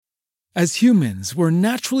As humans, we're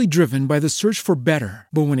naturally driven by the search for better.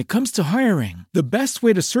 But when it comes to hiring, the best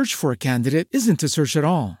way to search for a candidate isn't to search at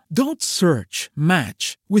all. Don't search,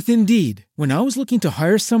 match with Indeed. When I was looking to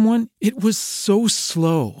hire someone, it was so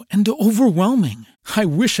slow and overwhelming. I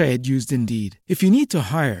wish I had used Indeed. If you need to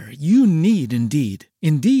hire, you need Indeed.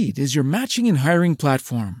 Indeed is your matching and hiring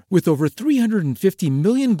platform with over 350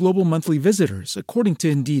 million global monthly visitors, according to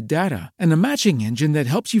Indeed data, and a matching engine that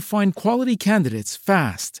helps you find quality candidates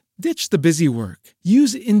fast. Ditch the busy work.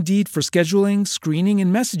 Use Indeed for scheduling, screening,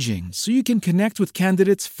 and messaging so you can connect with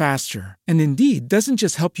candidates faster. And Indeed doesn't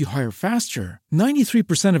just help you hire faster.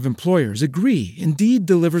 93% of employers agree Indeed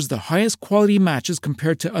delivers the highest quality matches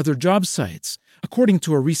compared to other job sites, according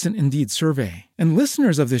to a recent Indeed survey. And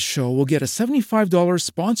listeners of this show will get a $75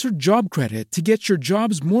 sponsored job credit to get your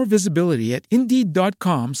jobs more visibility at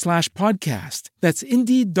Indeed.com/podcast. That's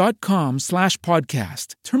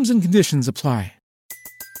Indeed.com/podcast. Terms and conditions apply.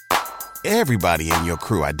 Everybody in your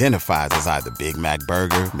crew identifies as either Big Mac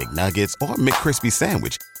Burger, McNuggets, or McCrispy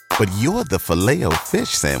Sandwich. But you're the Filet-O-Fish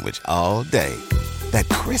Sandwich all day. That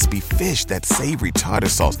crispy fish, that savory tartar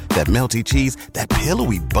sauce, that melty cheese, that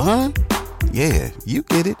pillowy bun. Yeah, you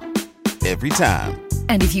get it. Every time.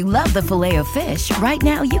 And if you love the Filet-O-Fish, right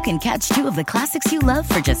now you can catch two of the classics you love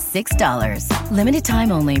for just $6. Limited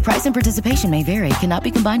time only. Price and participation may vary. Cannot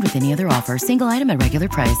be combined with any other offer. Single item at regular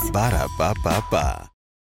price. Ba-da-ba-ba-ba.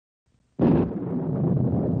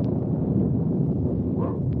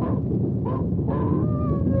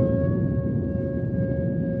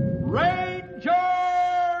 Ranger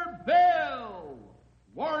Bill,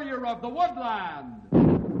 warrior of the woodland.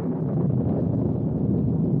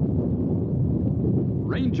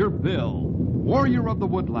 Ranger Bill, warrior of the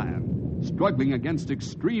woodland, struggling against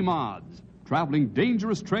extreme odds, traveling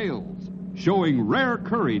dangerous trails, showing rare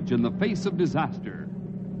courage in the face of disaster.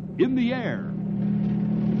 In the air,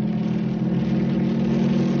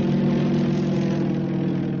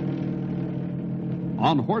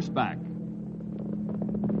 on horseback,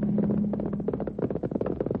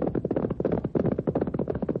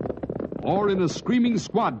 or in a screaming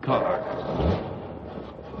squad car.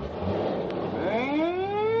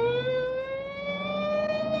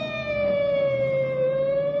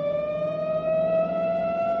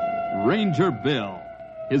 Ranger Bill,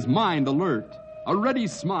 his mind alert, a ready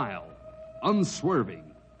smile, unswerving,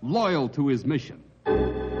 loyal to his mission.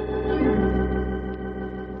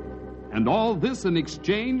 And all this in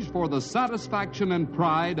exchange for the satisfaction and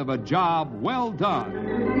pride of a job well done.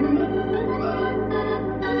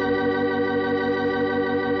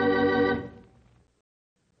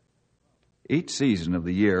 Each season of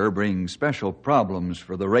the year brings special problems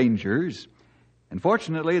for the Rangers, and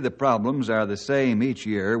fortunately the problems are the same each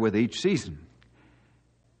year with each season.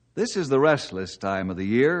 This is the restless time of the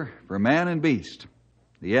year for man and beast.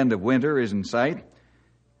 The end of winter is in sight,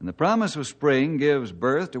 and the promise of spring gives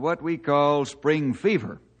birth to what we call spring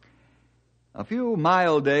fever. A few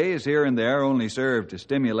mild days here and there only serve to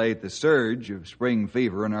stimulate the surge of spring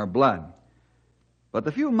fever in our blood. But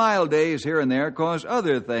the few mild days here and there cause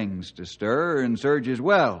other things to stir and surge as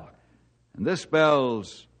well. And this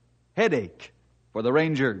spells headache for the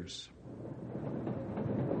Rangers.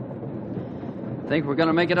 Think we're going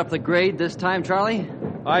to make it up the grade this time, Charlie?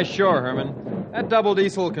 Aye, sure, Herman. That double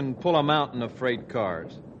diesel can pull a mountain of freight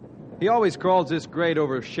cars. He always crawls this grade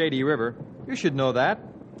over Shady River. You should know that.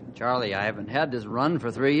 Charlie, I haven't had this run for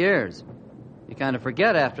 3 years. You kind of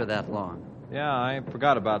forget after that long. Yeah, I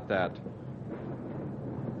forgot about that.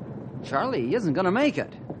 Charlie, he isn't going to make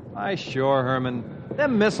it. Aye, sure, Herman.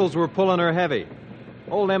 Them missiles were pulling her heavy.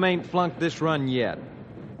 Old M ain't flunked this run yet.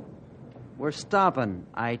 We're stopping.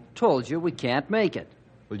 I told you we can't make it.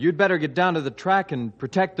 Well, you'd better get down to the track and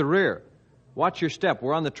protect the rear. Watch your step.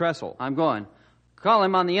 We're on the trestle. I'm going. Call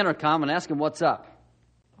him on the intercom and ask him what's up.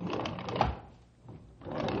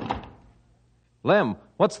 Lem,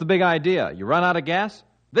 what's the big idea? You run out of gas?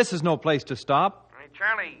 This is no place to stop. Hey,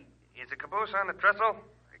 Charlie, is the caboose on the trestle?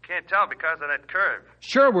 I can't tell because of that curve.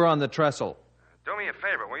 Sure, we're on the trestle. Do me a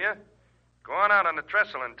favor, will you? Go on out on the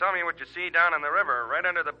trestle and tell me what you see down on the river right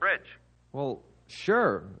under the bridge. Well,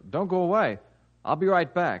 sure. Don't go away. I'll be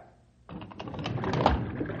right back.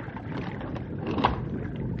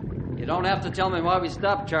 You don't have to tell me why we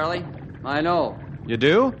stopped, Charlie. I know. You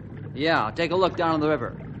do? Yeah, take a look down on the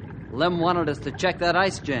river. Lem wanted us to check that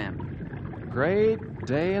ice jam. Great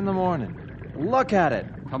day in the morning. Look at it.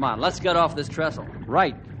 Come on, let's get off this trestle.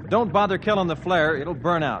 Right. Don't bother killing the flare. It'll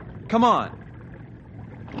burn out. Come on.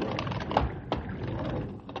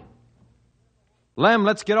 Lem,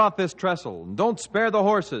 let's get off this trestle. Don't spare the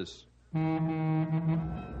horses. Hey,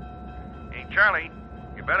 Charlie,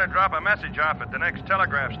 you Better drop a message off at the next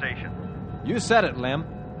telegraph station. You said it, Lem.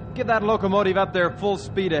 Get that locomotive up there full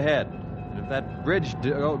speed ahead. And if that bridge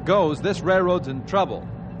goes, this railroad's in trouble.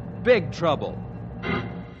 Big trouble.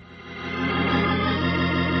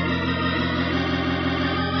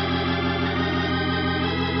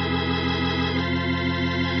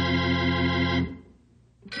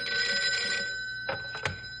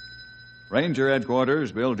 Ranger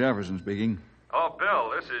Headquarters, Bill Jefferson speaking. Oh,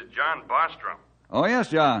 Bill, this is John Bostrom. Oh, yes,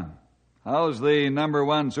 John. How's the number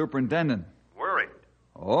one superintendent? Worried.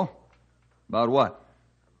 Oh? About what?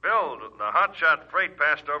 Bill, the hotshot freight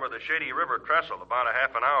passed over the Shady River trestle about a half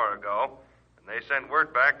an hour ago, and they sent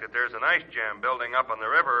word back that there's an ice jam building up on the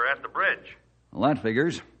river at the bridge. Well, that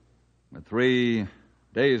figures. With 3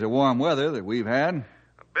 days of warm weather that we've had.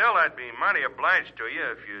 Bill, I'd be mighty obliged to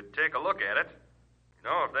you if you'd take a look at it. You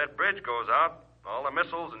know, if that bridge goes out, all the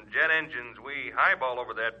missiles and jet engines we highball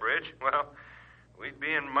over that bridge, well, we'd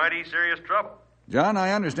be in mighty serious trouble. John,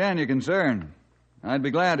 I understand your concern. I'd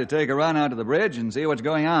be glad to take a run out to the bridge and see what's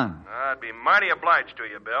going on. I'd be mighty obliged to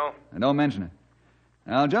you, Bill. And don't mention it.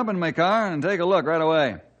 I'll jump in my car and take a look right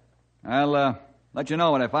away. I'll let you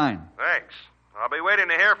know what I find. Thanks. I'll be waiting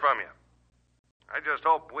to hear from you. I just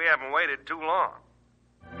hope we haven't waited too long.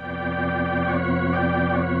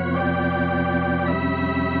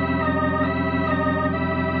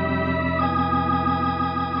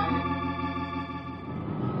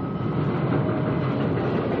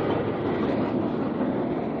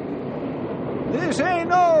 This ain't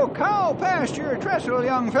no cow pasture trestle,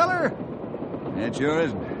 young feller. It sure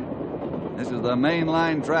isn't. This is the main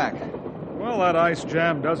line track. Well, that ice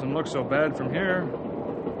jam doesn't look so bad from here.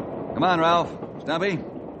 Come on, Ralph. Stumpy.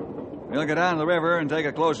 We'll go down to the river and take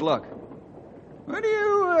a close look. Where do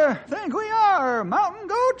you think we are, mountain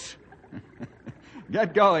goats?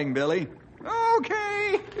 Get going, Billy.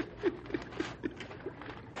 Okay.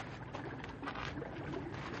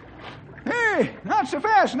 Hey, not so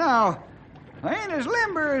fast now. I ain't as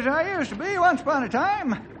limber as I used to be once upon a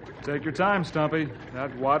time. Take your time, Stumpy.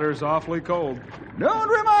 That water's awfully cold. Don't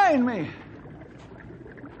remind me.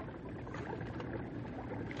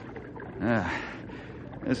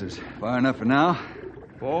 This is far enough for now.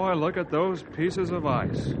 Boy, look at those pieces of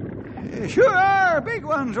ice. Sure are big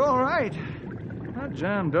ones, all right. That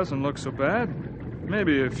jam doesn't look so bad.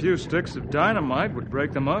 Maybe a few sticks of dynamite would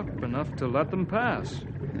break them up enough to let them pass.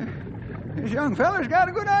 This young feller's got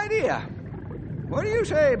a good idea. What do you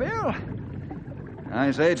say, Bill?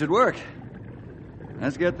 I say it should work.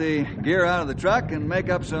 Let's get the gear out of the truck and make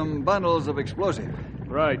up some bundles of explosive.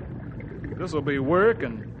 Right. This'll be work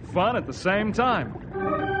and fun at the same time.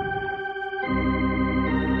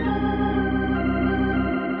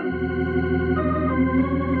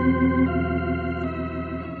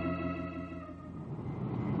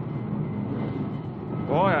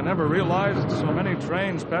 Boy, I never realized so many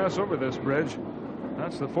trains pass over this bridge.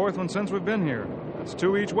 That's the fourth one since we've been here. That's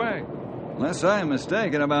 2 each way. Unless I'm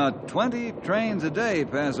mistaken, about 20 trains a day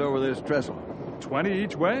pass over this trestle. 20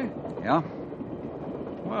 each way? Yeah.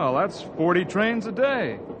 Well, that's 40 trains a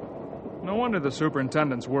day. No wonder the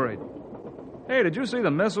superintendent's worried. Hey, did you see the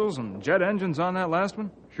missiles and jet engines on that last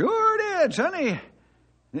one? Sure did, Sonny.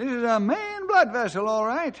 This is a main blood vessel, all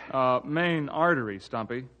right. Main artery,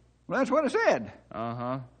 Stumpy. Well, that's what I said.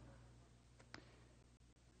 Uh-huh.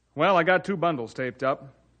 Well, I got 2 bundles taped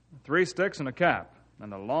up. 3 sticks and a cap.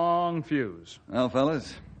 And a long fuse. Well,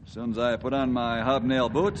 fellas, as soon as I put on my hobnail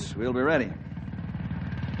boots, we'll be ready.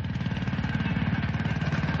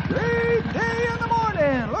 Great day in the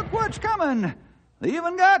morning. Look what's coming. They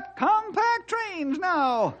even got compact trains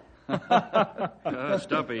now.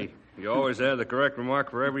 Stumpy, you always have the correct remark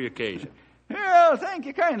for every occasion. Well, thank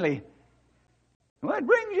you kindly. What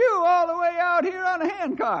brings you all the way out here on a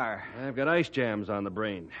handcar? I've got ice jams on the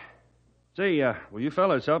brain. Say, will you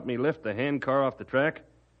fellas help me lift the handcar off the track?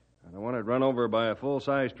 I don't want it run over by a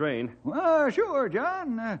full-size train. Well, sure,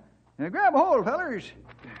 John. Grab a hold, fellers.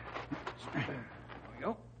 There we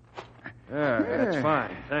go. That's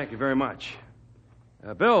fine. Thank you very much.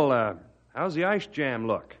 Bill, how's the ice jam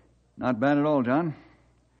look? Not bad at all, John.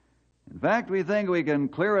 In fact, we think we can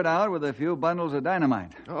clear it out with a few bundles of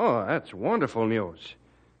dynamite. Oh, that's wonderful news.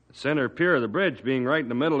 The center pier of the bridge being right in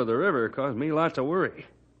the middle of the river caused me lots of worry.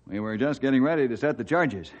 We were just getting ready to set the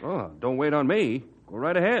charges. Oh, don't wait on me. Go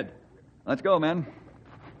right ahead. Let's go, men.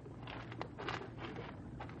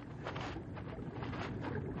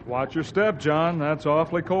 Watch your step, John. That's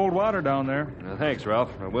awfully cold water down there. Thanks,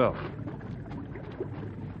 Ralph. I will.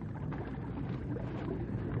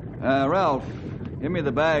 Ralph, give me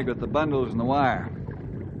the bag with the bundles and the wire.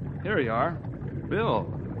 Here you are. Bill,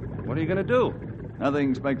 what are you going to do?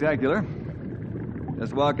 Nothing spectacular.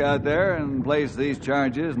 Just walk out there and place these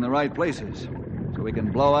charges in the right places so we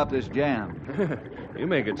can blow up this jam. You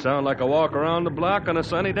make it sound like a walk around the block on a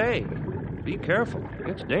sunny day. Be careful.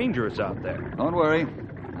 It's dangerous out there. Don't worry.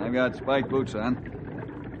 I've got spiked boots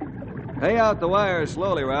on. Pay out the wires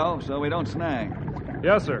slowly, Ralph, so we don't snag.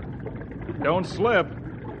 Yes, sir. Don't slip.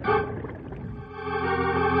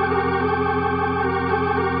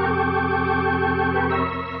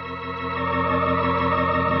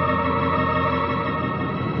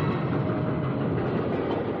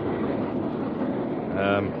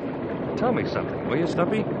 Tell me something, will you,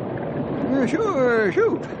 Stumpy? Sure,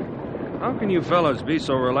 shoot. How can you fellas be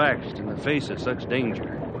so relaxed in the face of such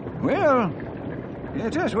danger? Well,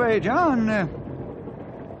 it's this way, John.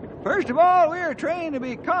 First of all, we're trained to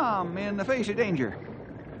be calm in the face of danger.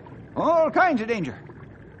 All kinds of danger.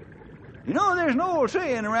 You know, there's an old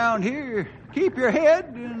saying around here, keep your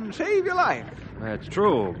head and save your life. That's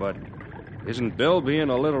true, but isn't Bill being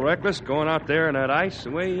a little reckless going out there in that ice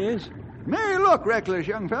the way he is? May look reckless,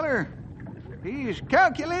 young feller. He's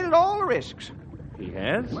calculated all the risks. He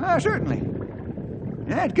has? Well, certainly.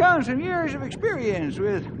 That comes from years of experience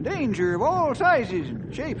with danger of all sizes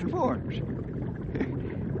and shapes and forms.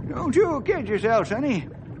 Don't you kid yourself, Sonny.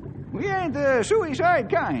 We ain't the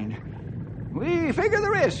suicide kind. We figure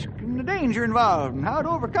the risk and the danger involved and how to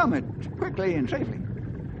overcome it quickly and safely.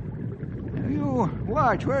 Now you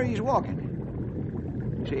watch where he's walking.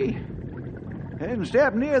 See? Hadn't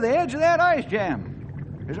stepped near the edge of that ice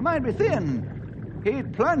jam, because it might be thin.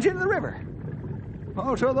 He'd plunge into the river.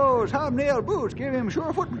 Also, those hobnail boots give him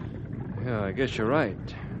sure footing. Yeah, I guess you're right.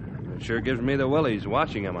 It sure gives me the willies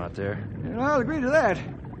watching him out there. And I'll agree to that.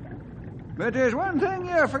 But there's one thing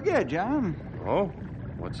you forget, John. Oh?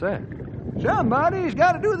 What's that? Somebody's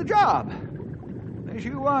got to do the job. Unless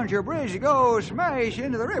you want your bridge to go smash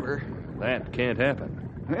into the river. That can't happen.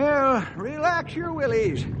 Well, relax your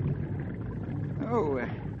willies. Oh,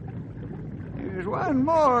 there's one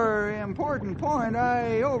more important point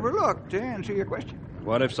I overlooked to answer your question.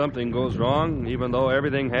 What if something goes wrong, even though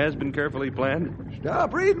everything has been carefully planned?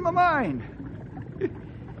 Stop reading my mind.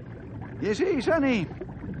 You see, Sonny,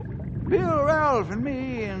 Bill, Ralph, and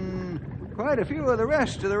me, and quite a few of the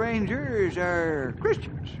rest of the Rangers are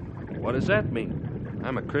Christians. What does that mean?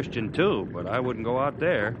 I'm a Christian, too, but I wouldn't go out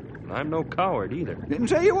there. I'm no coward, either. Didn't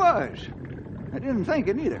say you was. I didn't think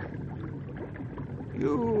it, either.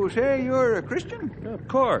 You say you're a Christian? Of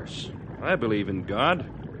course. I believe in God.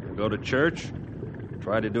 I go to church.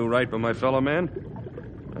 Try to do right by my fellow man.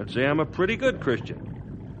 I'd say I'm a pretty good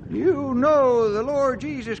Christian. You know the Lord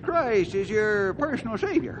Jesus Christ is your personal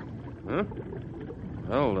Savior. Huh?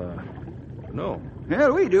 Well, no.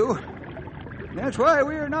 Well, we do. That's why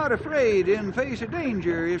we're not afraid in face of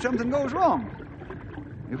danger if something goes wrong.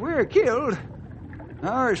 If we're killed,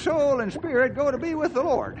 our soul and spirit go to be with the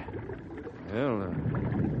Lord. Well,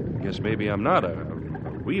 I guess maybe I'm not a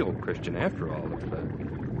real Christian after all, if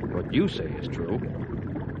what you say is true.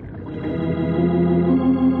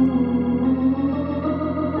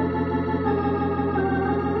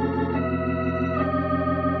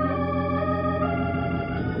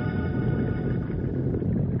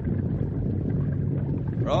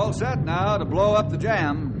 We're all set now to blow up the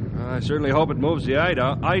jam. I certainly hope it moves the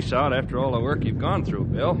ice out after all the work you've gone through,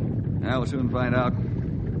 Bill. Now we'll soon find out.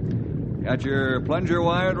 Got your plunger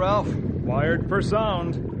wired, Ralph? Wired for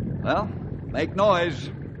sound. Well, make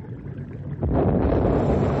noise.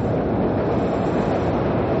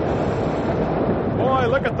 Boy,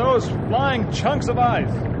 look at those flying chunks of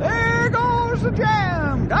ice. There goes the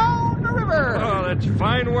jam down the river. Oh, that's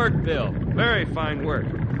fine work, Bill. Very fine work.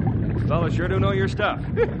 You fellas sure do know your stuff.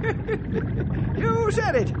 You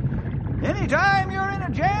said it. Anytime you're in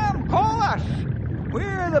a jam, call us.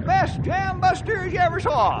 We're the best jam busters you ever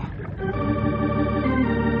saw.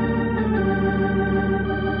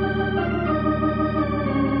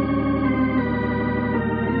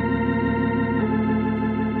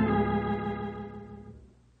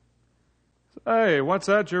 Hey, what's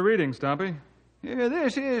that you're reading, Stumpy? Here,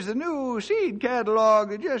 this is the new seed catalog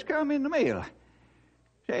that just come in the mail.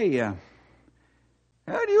 Say,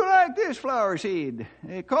 how do you like this flower seed?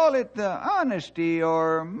 They call it the honesty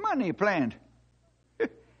or money plant.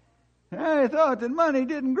 I thought that money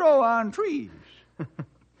didn't grow on trees.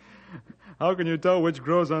 How can you tell which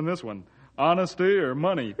grows on this one? Honesty or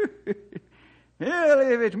money? Well,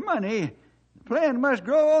 if it's money, the plant must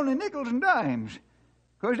grow only nickels and dimes.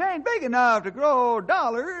 'Cause it ain't big enough to grow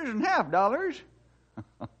dollars and half dollars.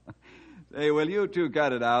 Say, will you two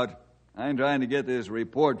cut it out? I'm trying to get this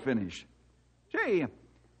report finished. Say,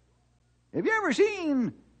 have you ever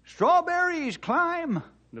seen strawberries climb?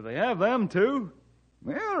 Do they have them, too?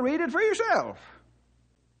 Well, read it for yourself.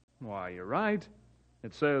 Why, you're right.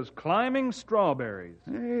 It says climbing strawberries.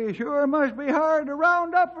 They sure must be hard to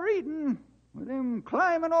round up for eating, with them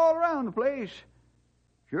climbing all around the place.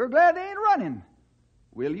 Sure glad they ain't running.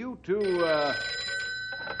 Will you two,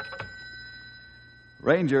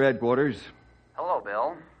 Ranger headquarters. Hello,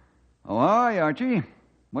 Bill. Oh, hi, Archie.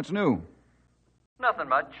 What's new? Nothing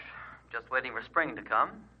much. Just waiting for spring to come.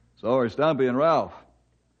 So are Stumpy and Ralph.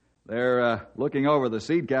 They're looking over the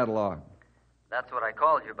seed catalog. That's what I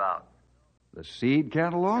called you about. The seed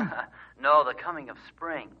catalog? No, the coming of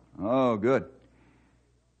spring. Oh, good.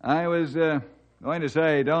 I was going to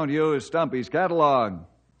say, don't use Stumpy's catalog.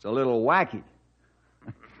 It's a little wacky.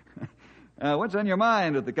 What's on your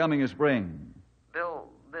mind at the coming of spring? Bill,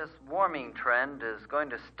 this warming trend is going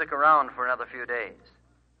to stick around for another few days.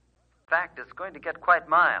 In fact, it's going to get quite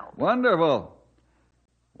mild. Wonderful.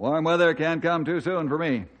 Warm weather can't come too soon for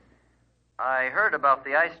me. I heard about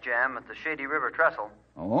the ice jam at the Shady River Trestle.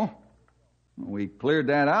 Oh? We cleared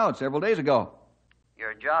that out several days ago.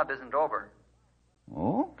 Your job isn't over.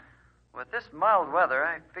 Oh? With this mild weather,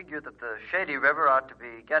 I figure that the Shady River ought to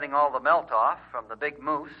be getting all the melt off from the Big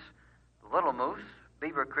Moose, the Little Moose,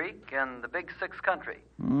 Beaver Creek, and the Big Six Country.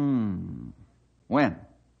 When?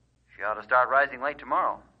 She ought to start rising late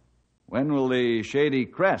tomorrow. When will the Shady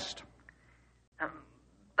crest?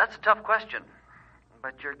 That's a tough question.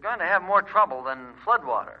 But you're going to have more trouble than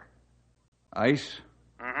floodwater. Ice?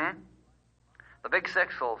 Mm-hmm. The Big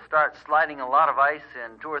Six will start sliding a lot of ice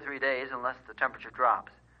in 2 or 3 days unless the temperature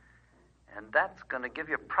drops. And that's going to give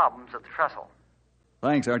you problems at the trestle.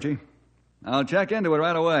 Thanks, Archie. I'll check into it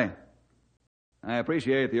right away. I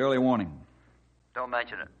appreciate the early warning. Don't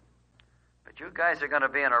mention it. But you guys are going to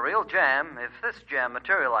be in a real jam if this jam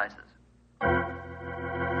materializes.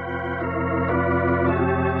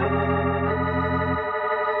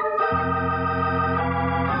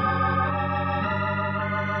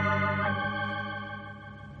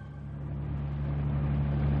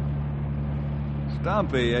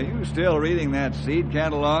 Stumpy, are you still reading that seed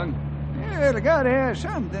catalog? Well, I gotta have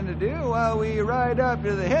something to do while we ride up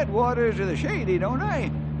to the headwaters of the Shady, don't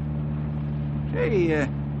I? Say,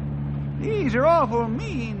 these are awful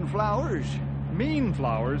mean flowers. Mean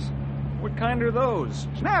flowers? What kind are those?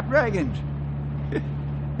 Snapdragons.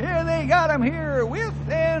 Here they got 'em here with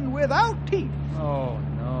and without teeth. Oh,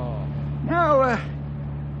 no. Now,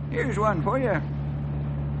 here's one for you.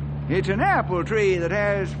 It's an apple tree that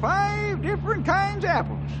has 5 different kinds of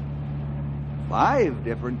apples. 5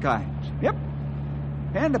 different kinds? Yep.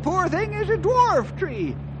 And the poor thing is a dwarf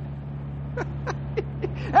tree.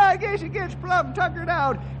 I guess it gets plumb tuckered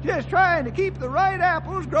out just trying to keep the right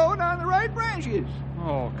apples growing on the right branches.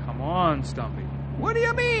 Oh, come on, Stumpy. What do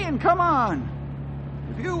you mean, come on?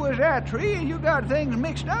 If you was that tree and you got things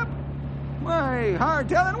mixed up, why, hard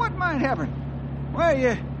telling what might happen.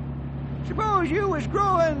 Why, suppose you was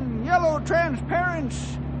growing yellow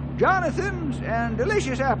transparents, Jonathans, and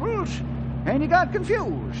delicious apples, and you got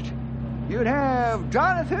confused. You'd have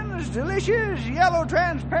Jonathan's delicious yellow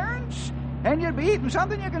transparents, and you'd be eating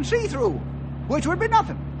something you can see through, which would be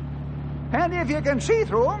nothing. And if you can see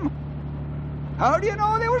through them, how do you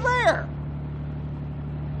know they was there?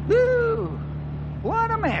 Whew,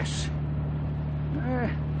 what a mess.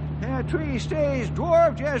 That tree stays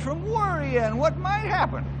dwarfed just from worrying what might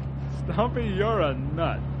happen. Stumpy, you're a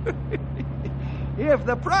nut. If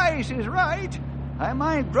the price is right, I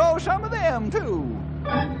might grow some of them, too.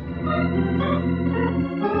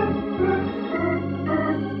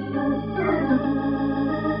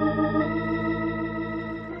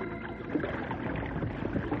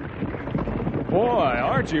 Boy,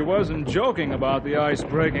 Archie wasn't joking about the ice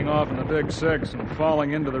breaking off in the Big Six and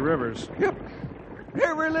falling into the rivers. Yep.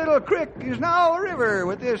 Every little creek is now a river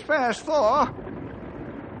with this fast thaw.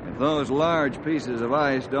 If those large pieces of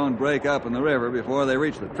ice don't break up in the river before they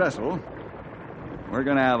reach the trestle, we're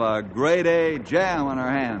going to have a grade A jam on our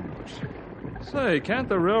hands. Say, can't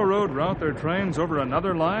the railroad route their trains over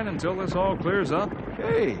another line until this all clears up?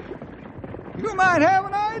 Hey, you might have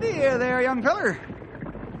an idea there, young feller.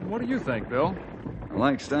 What do you think, Bill?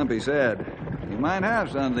 Like Stumpy said, you might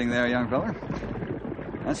have something there, young feller.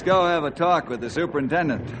 Let's go have a talk with the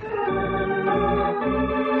superintendent.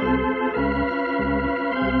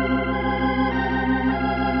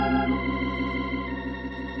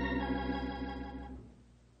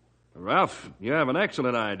 Ralph, you have an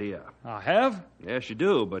excellent idea. I have? Yes, you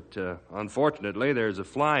do, but unfortunately, there's a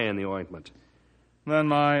fly in the ointment. Then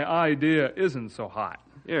my idea isn't so hot.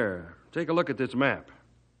 Here, take a look at this map.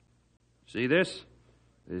 See this?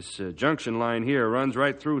 This junction line here runs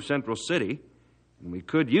right through Central City, and we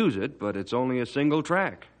could use it, but it's only a single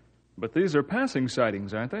track. But these are passing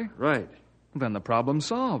sidings, aren't they? Right. Then the problem's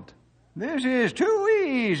solved. This is too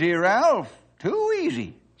easy, Ralph. Too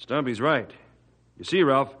easy. Stumpy's right. You see,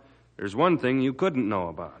 Ralph, there's one thing you couldn't know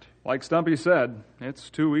about. Like Stumpy said, it's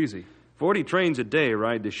too easy. 40 trains a day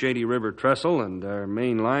ride the Shady River Trestle and our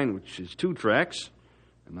main line, which is 2 tracks.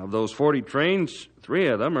 And of those 40 trains, 3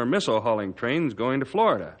 of them are missile hauling trains going to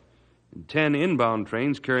Florida, and 10 inbound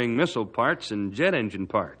trains carrying missile parts and jet engine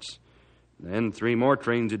parts. Then 3 more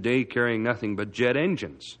trains a day carrying nothing but jet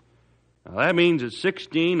engines. Now, that means that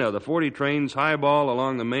 16 of the 40 trains highball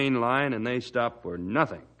along the main line, and they stop for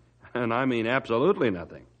nothing. And I mean absolutely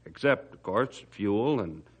nothing, except, of course, fuel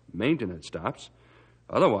and maintenance stops.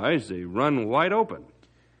 Otherwise, they run wide open.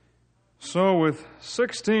 So with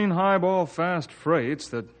 16 highball fast freights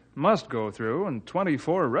that must go through and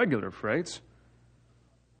 24 regular freights,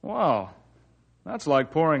 wow, that's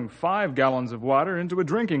like pouring 5 gallons of water into a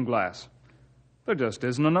drinking glass. There just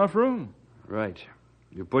isn't enough room. Right.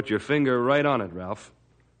 You put your finger right on it, Ralph.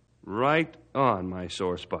 Right on my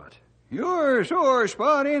sore spot. Your sore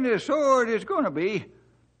spot ain't as sore as it's going to be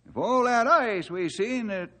if all that ice we seen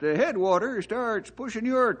at the headwater starts pushing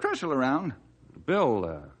your trestle around.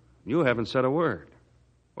 Bill, you haven't said a word.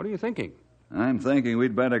 What are you thinking? I'm thinking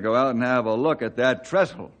we'd better go out and have a look at that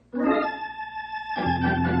trestle.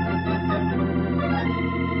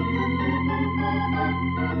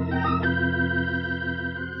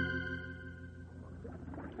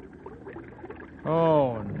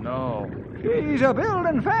 Oh, no. He's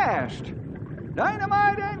a-building fast.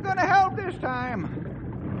 Dynamite ain't gonna help this time.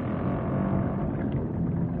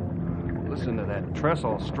 Listen to that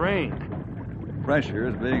trestle strain. Pressure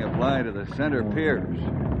is being applied to the center piers.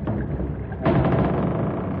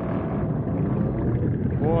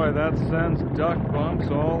 Boy, that sends duck bumps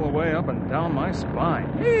all the way up and down my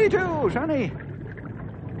spine. Me too, Sonny.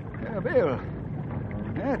 Bill,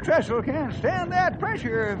 that trestle can't stand that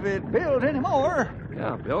pressure if it builds any more.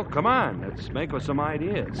 Yeah, Bill, come on. Let's make us some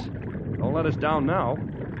ideas. Don't let us down now.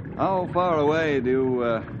 How far away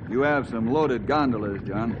do you have some loaded gondolas,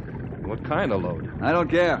 John? What kind of load? I don't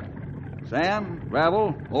care. Sand,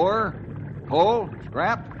 gravel, ore, coal,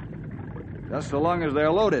 scrap. Just so long as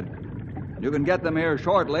they're loaded. You can get them here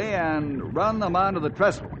shortly and run them onto the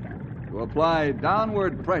trestle to apply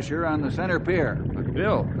downward pressure on the center pier. But,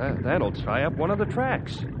 Bill, that'll tie up one of the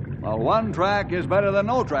tracks. Well, one track is better than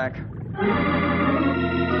no track.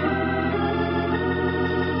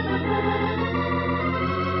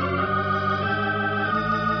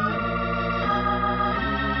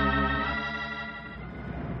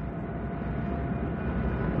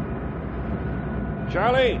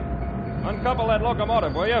 Charlie, uncouple that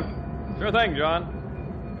locomotive, will you? Sure thing,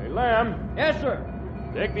 John. Hey, Lamb. Yes, sir.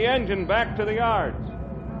 Take the engine back to the yards.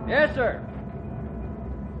 Yes, sir.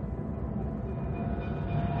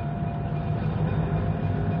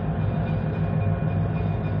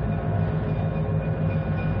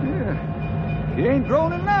 Yeah. He ain't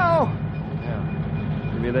groaning now.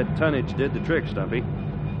 Yeah. Maybe that tonnage did the trick, Stumpy.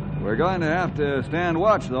 We're going to have to stand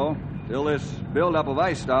watch, though, till this buildup of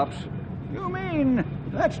ice stops. You mean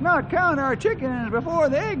let's not count our chickens before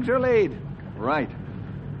the eggs are laid? Right.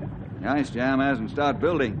 The ice jam hasn't stopped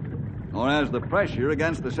building, nor has the pressure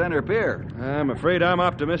against the center pier. I'm afraid I'm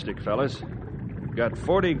optimistic, fellas. We've got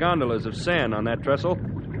 40 gondolas of sand on that trestle,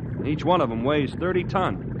 and each one of them weighs 30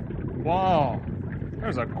 ton. Wow.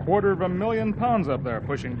 There's 250,000 pounds up there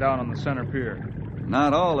pushing down on the center pier.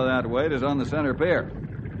 Not all of that weight is on the center pier.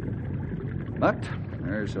 But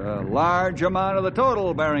there's a large amount of the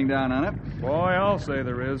total bearing down on it. Boy, I'll say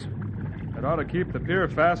there is. It ought to keep the pier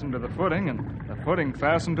fastened to the footing and the footing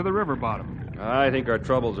fastened to the river bottom. I think our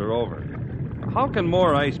troubles are over. How can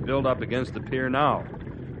more ice build up against the pier now?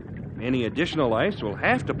 Any additional ice will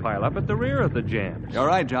have to pile up at the rear of the jam. You're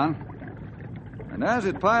right, John. And as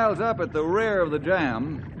it piles up at the rear of the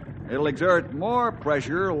jam, it'll exert more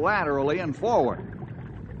pressure laterally and forward.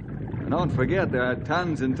 And don't forget there are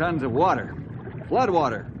tons and tons of water.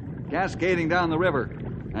 Floodwater, cascading down the river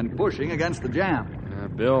and pushing against the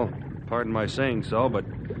jam. Bill, pardon my saying so, but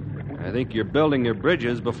I think you're building your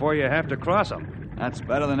bridges before you have to cross them. That's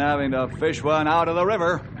better than having to fish one out of the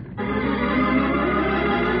river.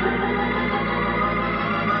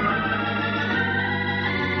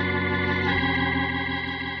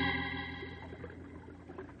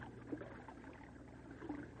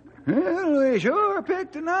 Well, we sure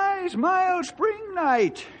picked a nice, mild spring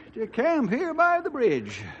night to camp here by the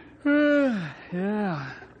bridge.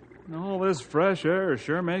 Yeah. All this fresh air is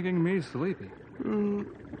sure making me sleepy.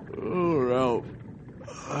 Oh, Ralph.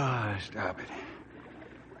 Stop it.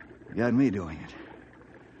 You got me doing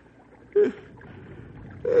it.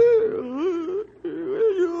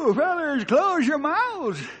 Will you fellers close your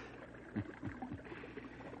mouths?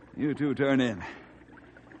 You two turn in.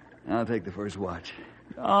 I'll take the first watch.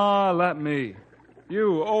 Let me.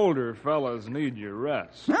 You older fellas need your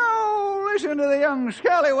rest. Now, listen to the young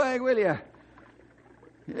scallywag, will you?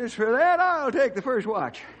 Just for that, I'll take the first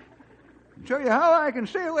watch. Show you how I can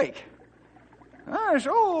stay awake. Us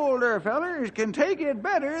older fellers can take it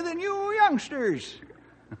better than you youngsters.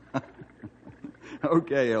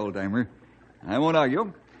 Okay, old-timer. I won't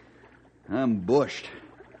argue. I'm bushed.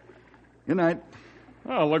 Good night.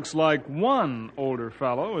 Well, looks like one older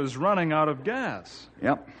fellow is running out of gas.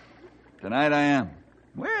 Yep. Tonight I am.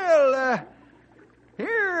 Well,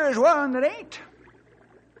 here's one that ain't.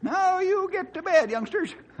 Now you get to bed,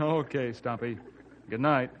 youngsters. Okay, Stumpy. Good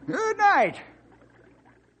night. Good night.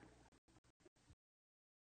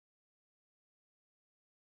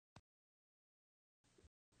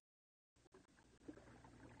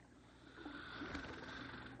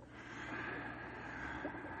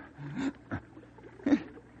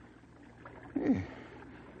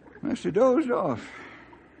 Must have dozed off.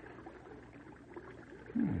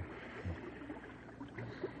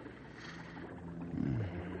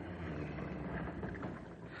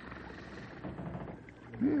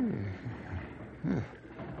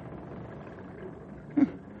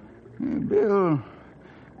 Bill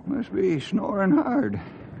must be snoring hard.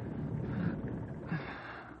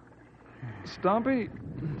 Stumpy,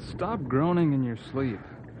 stop groaning in your sleep.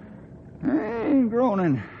 I ain't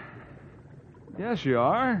groaning. Yes, you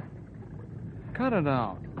are. Cut it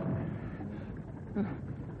out.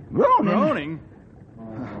 Groaning? Groaning?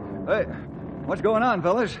 Hey, what's going on,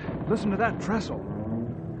 fellas? Listen to that trestle.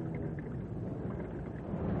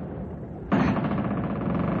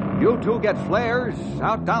 You two get flares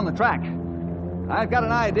out down the track. I've got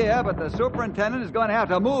an idea, but the superintendent is going to have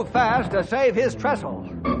to move fast to save his trestle.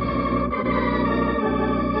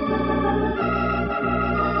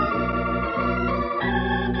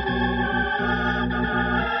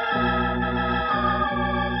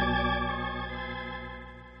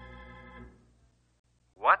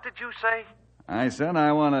 What did you say? I said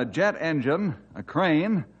I want a jet engine, a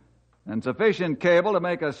crane, and sufficient cable to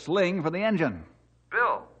make a sling for the engine.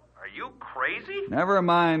 Bill, are you crazy? Never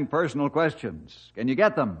mind personal questions. Can you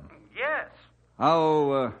get them? Yes.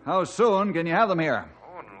 How soon can you have them here?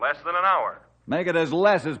 Oh, in less than an hour. Make it as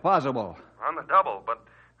less as possible. On the double, but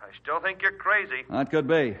I still think you're crazy. That could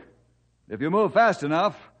be. If you move fast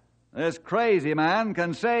enough, this crazy man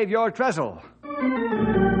can save your trestle.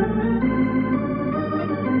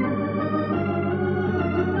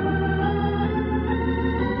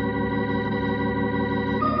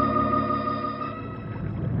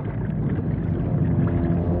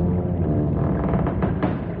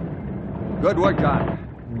 Good work,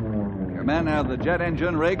 John. Your men have the jet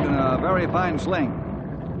engine rigged in a very fine sling.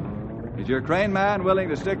 Is your crane man willing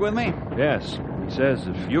to stick with me? Yes. He says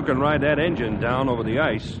if you can ride that engine down over the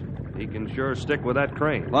ice, he can sure stick with that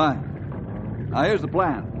crane. Fine. Now, here's the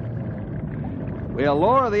plan. We'll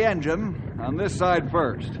lower the engine on this side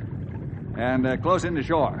first and close into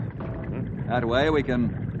shore. That way we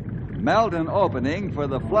can melt an opening for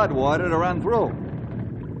the floodwater to run through.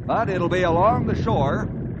 But it'll be along the shore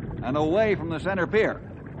and away from the center pier.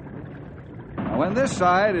 Now, when this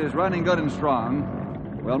side is running good and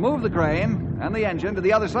strong, we'll move the crane and the engine to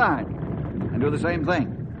the other side and do the same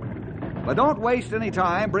thing. But don't waste any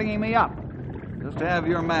time bringing me up. Just have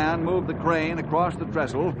your man move the crane across the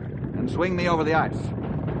trestle and swing me over the ice.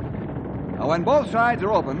 Now, when both sides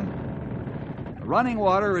are open, the running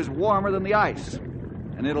water is warmer than the ice,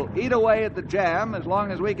 and it'll eat away at the jam as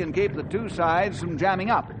long as we can keep the two sides from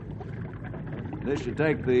jamming up. This should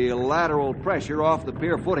take the lateral pressure off the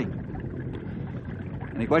pier footing.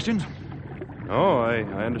 Any questions? Oh, I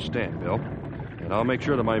understand, Bill. And I'll make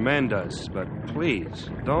sure that my man does. But please,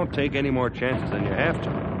 don't take any more chances than you have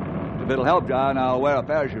to. If it'll help, John, I'll wear a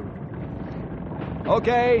parachute.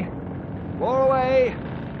 Okay. Pull away.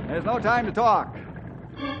 There's no time to talk.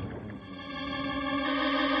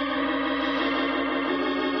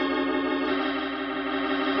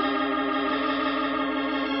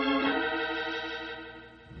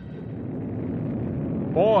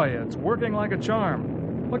 Boy, it's working like a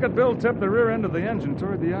charm. Look at Bill tip the rear end of the engine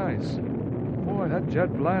toward the ice. Boy, that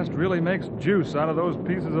jet blast really makes juice out of those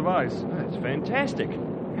pieces of ice. That's fantastic.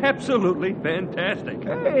 Absolutely fantastic.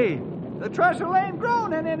 Hey, the trestle ain't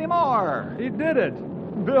groaning anymore. He did it.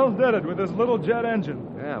 Bill did it with his little jet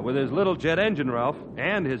engine. Yeah, with his little jet engine, Ralph,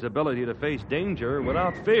 and his ability to face danger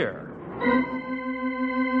without fear.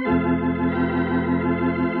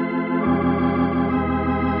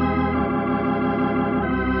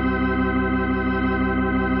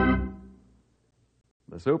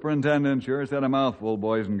 The superintendent sure said a mouthful,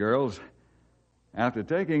 boys and girls. After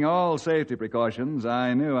taking all safety precautions,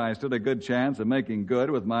 I knew I stood a good chance of making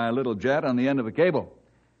good with my little jet on the end of a cable.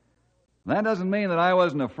 That doesn't mean that I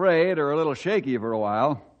wasn't afraid or a little shaky for a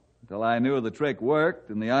while, until I knew the trick worked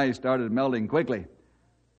and the ice started melting quickly.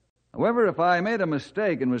 However, if I made a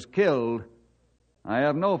mistake and was killed, I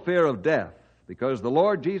have no fear of death, because the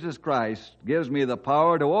Lord Jesus Christ gives me the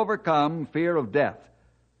power to overcome fear of death.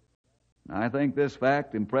 I think this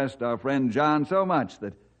fact impressed our friend John so much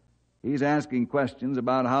that he's asking questions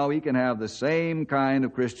about how he can have the same kind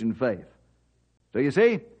of Christian faith. So you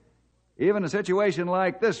see, even a situation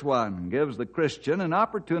like this one gives the Christian an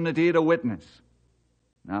opportunity to witness.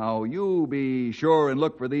 Now, you be sure and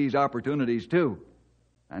look for these opportunities too,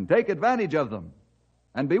 and take advantage of them.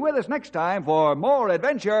 And be with us next time for more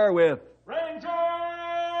adventure with Ranger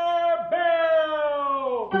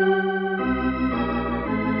Bill!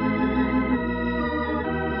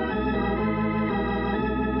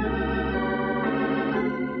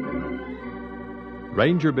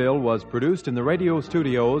 Ranger Bill was produced in the radio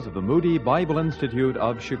studios of the Moody Bible Institute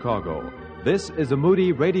of Chicago. This is a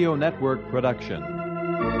Moody Radio Network production.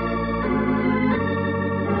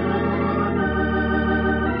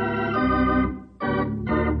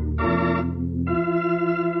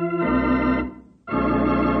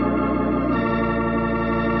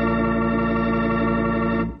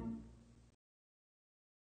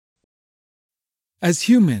 As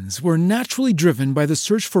humans, we're naturally driven by the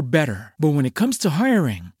search for better. But when it comes to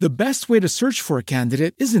hiring, the best way to search for a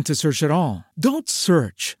candidate isn't to search at all. Don't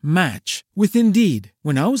search, match with Indeed.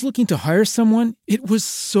 When I was looking to hire someone, it was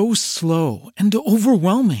so slow and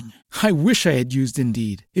overwhelming. I wish I had used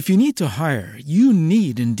Indeed. If you need to hire, you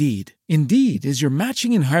need Indeed. Indeed is your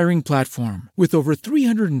matching and hiring platform with over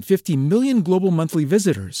 350 million global monthly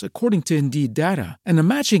visitors, according to Indeed data, and a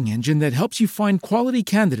matching engine that helps you find quality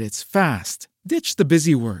candidates fast. Ditch the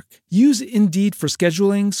busy work. Use Indeed for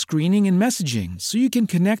scheduling, screening, and messaging so you can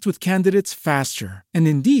connect with candidates faster. And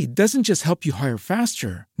Indeed doesn't just help you hire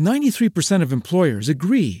faster. 93% of employers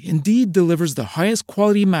agree Indeed delivers the highest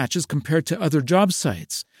quality matches compared to other job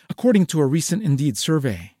sites, according to a recent Indeed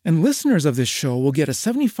survey. And listeners of this show will get a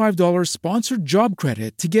 $75 sponsored job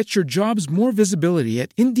credit to get your jobs more visibility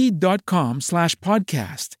at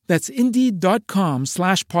Indeed.com/podcast. That's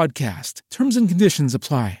Indeed.com/podcast. Terms and conditions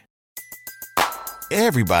apply.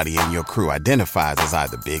 Everybody in your crew identifies as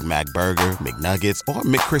either Big Mac Burger, McNuggets, or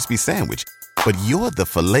McCrispy Sandwich. But you're the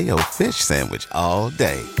Filet-O-Fish Sandwich all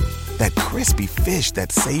day. That crispy fish,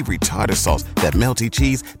 that savory tartar sauce, that melty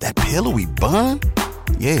cheese, that pillowy bun.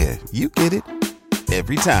 Yeah, you get it.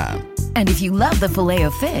 Every time. And if you love the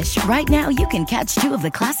Filet-O-Fish, right now you can catch two of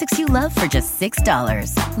the classics you love for just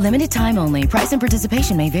 $6. Limited time only. Price and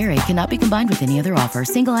participation may vary. Cannot be combined with any other offer.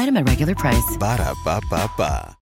 Single item at regular price. Ba-da-ba-ba-ba.